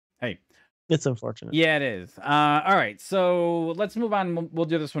Hey, It's unfortunate. yeah, it is. All right, so let's move on. We'll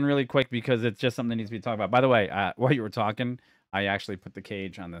do this one really quick because it's just something that needs to be talked about. By the way, while you were talking, I actually put the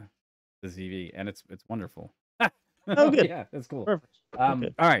cage on the ZV, and it's wonderful. Oh, good. Yeah, that's cool. Perfect.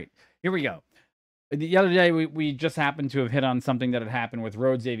 Okay. All right, here we go. The other day, we just happened to have hit on something that had happened with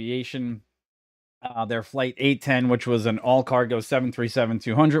Rhoades Aviation. Their flight 810, which was an all cargo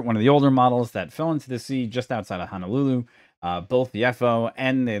 737-200, one of the older models that fell into the sea just outside of Honolulu. Both the FO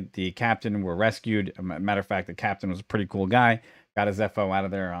and the captain were rescued. Matter of fact, the captain was a pretty cool guy, got his FO out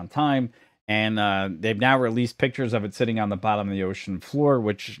of there on time. And they've now released pictures of it sitting on the bottom of the ocean floor,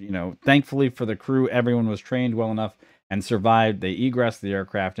 which, thankfully for the crew, everyone was trained well enough and survived. They egressed the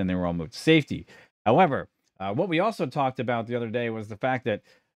aircraft and they were all moved to safety. However, what we also talked about the other day was the fact that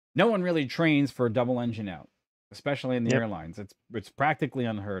no one really trains for a double engine out, especially in the Yep. airlines. It's practically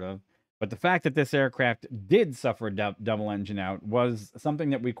unheard of. But the fact that this aircraft did suffer a double engine out was something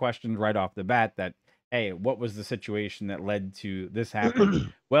that we questioned right off the bat. That, hey, what was the situation that led to this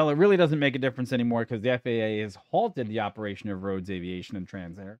happening? Well, it really doesn't make a difference anymore because the FAA has halted the operation of Rhoades Aviation and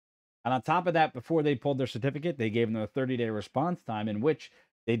Transair. And on top of that, before they pulled their certificate, they gave them a 30-day response time in which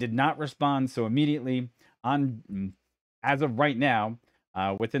they did not respond. So immediately on, as of right now,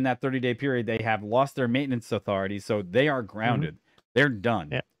 within that 30-day period, they have lost their maintenance authority, so they are Hmm. grounded. They're done.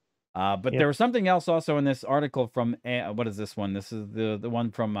 Yeah. But there Yep. was something else also in this article from what is this one? This is the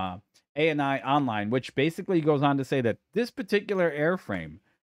one from A&I Online, which basically goes on to say that this particular airframe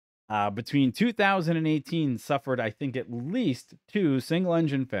between 2018 suffered, I think, at least two single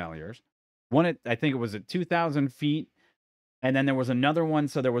engine failures. One at I think it was at 2,000 feet, and then there was another one.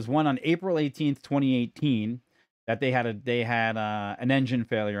 So there was one on April 18th, 2018, that they had an engine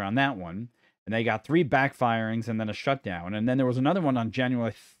failure on that one, and they got three backfirings and then a shutdown. And then there was another one on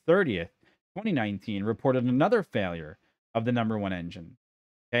January 30th, 2019, reported another failure of the number one engine.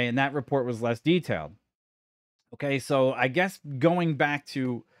 Okay, and that report was less detailed. Okay, so I guess going back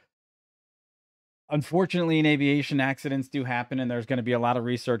to, unfortunately, in aviation, accidents do happen, and there's going to be a lot of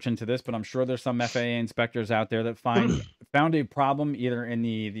research into this. But I'm sure there's some FAA inspectors out there that found a problem either in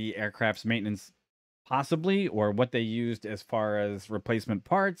the aircraft's maintenance, possibly, or what they used as far as replacement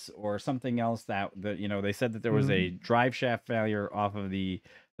parts, or something else that they said that there was Hmm. a drive shaft failure off of the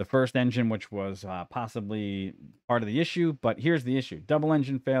first engine, which was possibly part of the issue. But here's the issue: double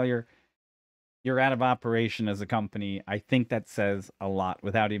engine failure, you're out of operation as a company. I think that says a lot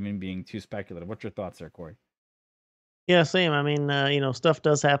without even being too speculative. What's your thoughts there, Corey? Yeah, same. I mean, stuff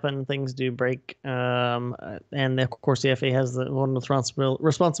does happen, things do break, and of course, the FAA has the one of the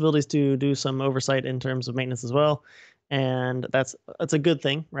responsibilities to do some oversight in terms of maintenance as well, and that's a good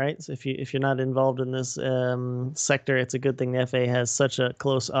thing, right? So if you're not involved in this sector, it's a good thing the FAA has such a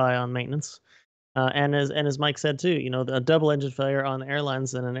close eye on maintenance. And as Mike said too, a double engine failure on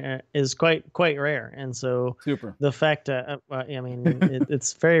airlines is quite rare, and so Super. the fact, I mean,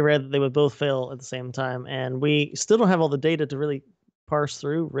 it's very rare that they would both fail at the same time, and we still don't have all the data to really parse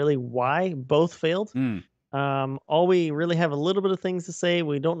through really why both failed. Mm. All we really have a little bit of things to say.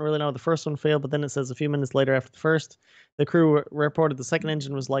 We don't really know the first one failed, but then it says a few minutes later after the first, the crew reported the second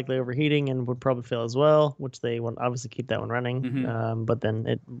engine was likely overheating and would probably fail as well, which they would obviously keep that one running, Hmm. but then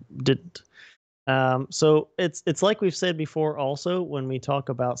it didn't. So it's like we've said before. Also, when we talk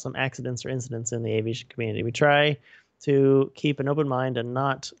about some accidents or incidents in the aviation community, we try to keep an open mind and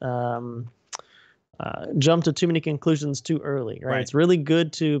not jump to too many conclusions too early. Right? Right. It's really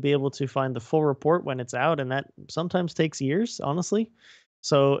good to be able to find the full report when it's out, and that sometimes takes years, honestly.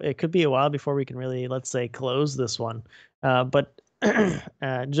 So it could be a while before we can really, let's say, close this one. But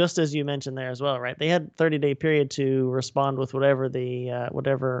just as you mentioned there as well, right? They had 30-day period to respond with whatever the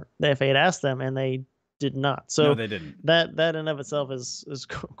FAA had asked them, and they did not. No, So they didn't. that in of itself is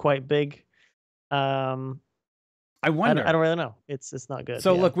quite big. Um, I I wonder. don't really know. It's not good.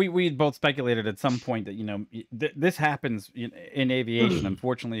 So Yeah. look, we both speculated at some point that this happens in aviation.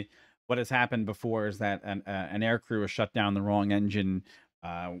 Unfortunately, what has happened before is that an air crew has shut down the wrong engine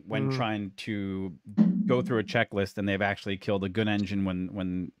when Mhm. trying to go through a checklist, and they've actually killed a good engine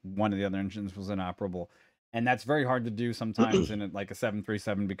when one of the other engines was inoperable. And that's very hard to do sometimes in like a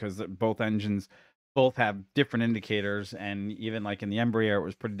 737 because both engines both have different indicators, and even like in the Embraer it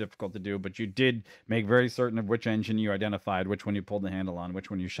was pretty difficult to do. But you did make very certain of which engine you identified, which one you pulled the handle on, which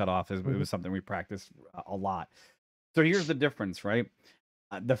one you shut off. It Mhm. was something we practiced a lot. So here's the difference, right?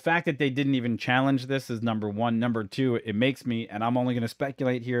 The fact that they didn't even challenge this is number one. Number two, it makes me, and I'm only going to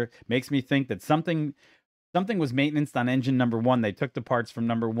speculate here, makes me think that something was maintenance on engine number one. They took the parts from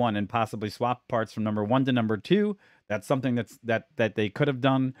number one and possibly swapped parts from number one to number two. That's something that they could have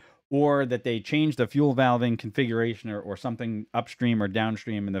done. or that they changed the fuel valving configuration or something upstream or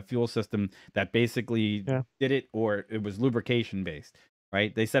downstream in the fuel system that basically Yeah. did it, or it was lubrication based,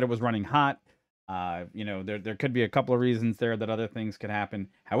 right? They said it was running hot. You know, there could be a couple of reasons there that other things could happen.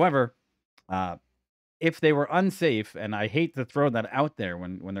 However, if they were unsafe, and I hate to throw that out there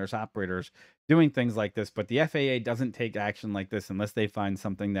when there's operators doing things like this, but the FAA doesn't take action like this unless they find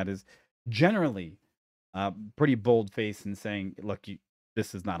something that is generally pretty bold faced and saying, look,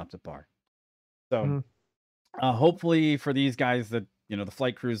 this is not up to par. So Mhm. hopefully for these guys that, you know, the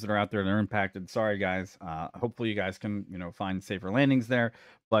flight crews that are out there that are impacted, sorry guys, hopefully you guys can, you know, find safer landings there.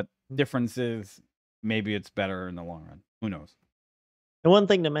 But difference is maybe it's better in the long run. Who knows? And one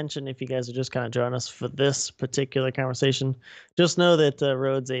thing to mention, if you guys are just kind of joining us for this particular conversation, just know that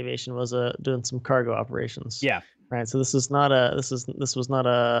Rhoades Aviation was doing some cargo operations. Yeah. Right. So this was not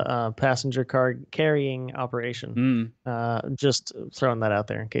a passenger car carrying operation. Mm. Just throwing that out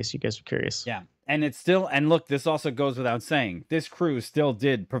there in case you guys are curious. Yeah. And it's still, and look, this also goes without saying, this crew still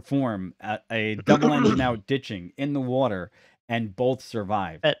did perform a double engine out ditching in the water, and both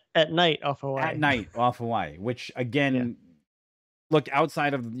survived At night off Hawaii. at night off Hawaii, which Yeah. again, look,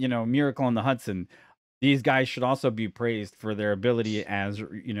 outside of, you know, Miracle on the Hudson, these guys should also be praised for their ability as,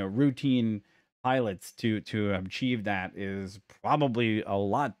 you know, routine pilots to achieve that is probably a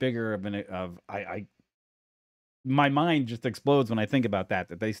lot bigger of I my mind just explodes when I think about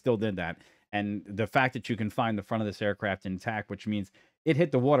that they still did that. And the fact that you can find the front of this aircraft intact, which means it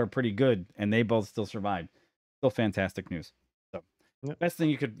hit the water pretty good and they both still survived. Still fantastic news. So Yep. best thing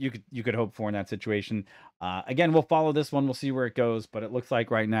you could hope for in that situation. Again, we'll follow this one. We'll see where it goes, but it looks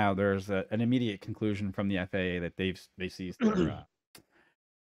like right now there's an immediate conclusion from the FAA that they ceased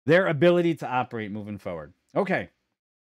their ability to operate moving forward. Okay.